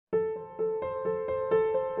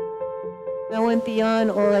I went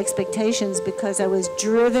beyond all expectations because I was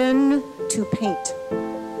driven to paint.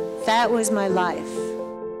 That was my life.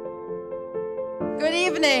 Good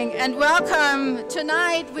evening and welcome.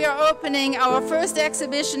 Tonight we are opening our first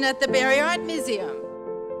exhibition at the Barry Art Museum.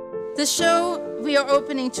 The show we are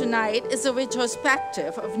opening tonight is a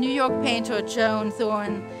retrospective of New York painter Joan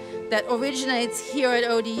Thorne that originates here at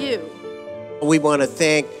ODU. We want to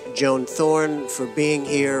thank Joan Thorne for being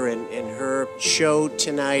here and her show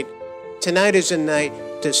tonight. Tonight is a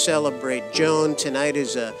night to celebrate Joan. Tonight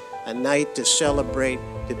is a night to celebrate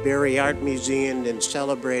the Barry Art Museum and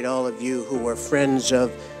celebrate all of you who are friends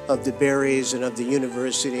of the Barrys and of the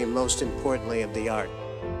university, and most importantly of the art.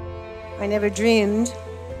 I never dreamed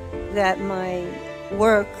that my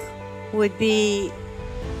work would be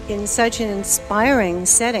in such an inspiring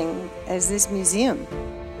setting as this museum.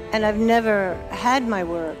 And I've never had my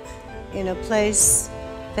work in a place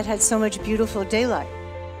that had so much beautiful daylight.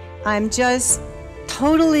 I'm just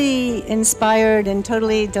totally inspired and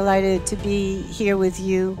totally delighted to be here with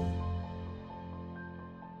you.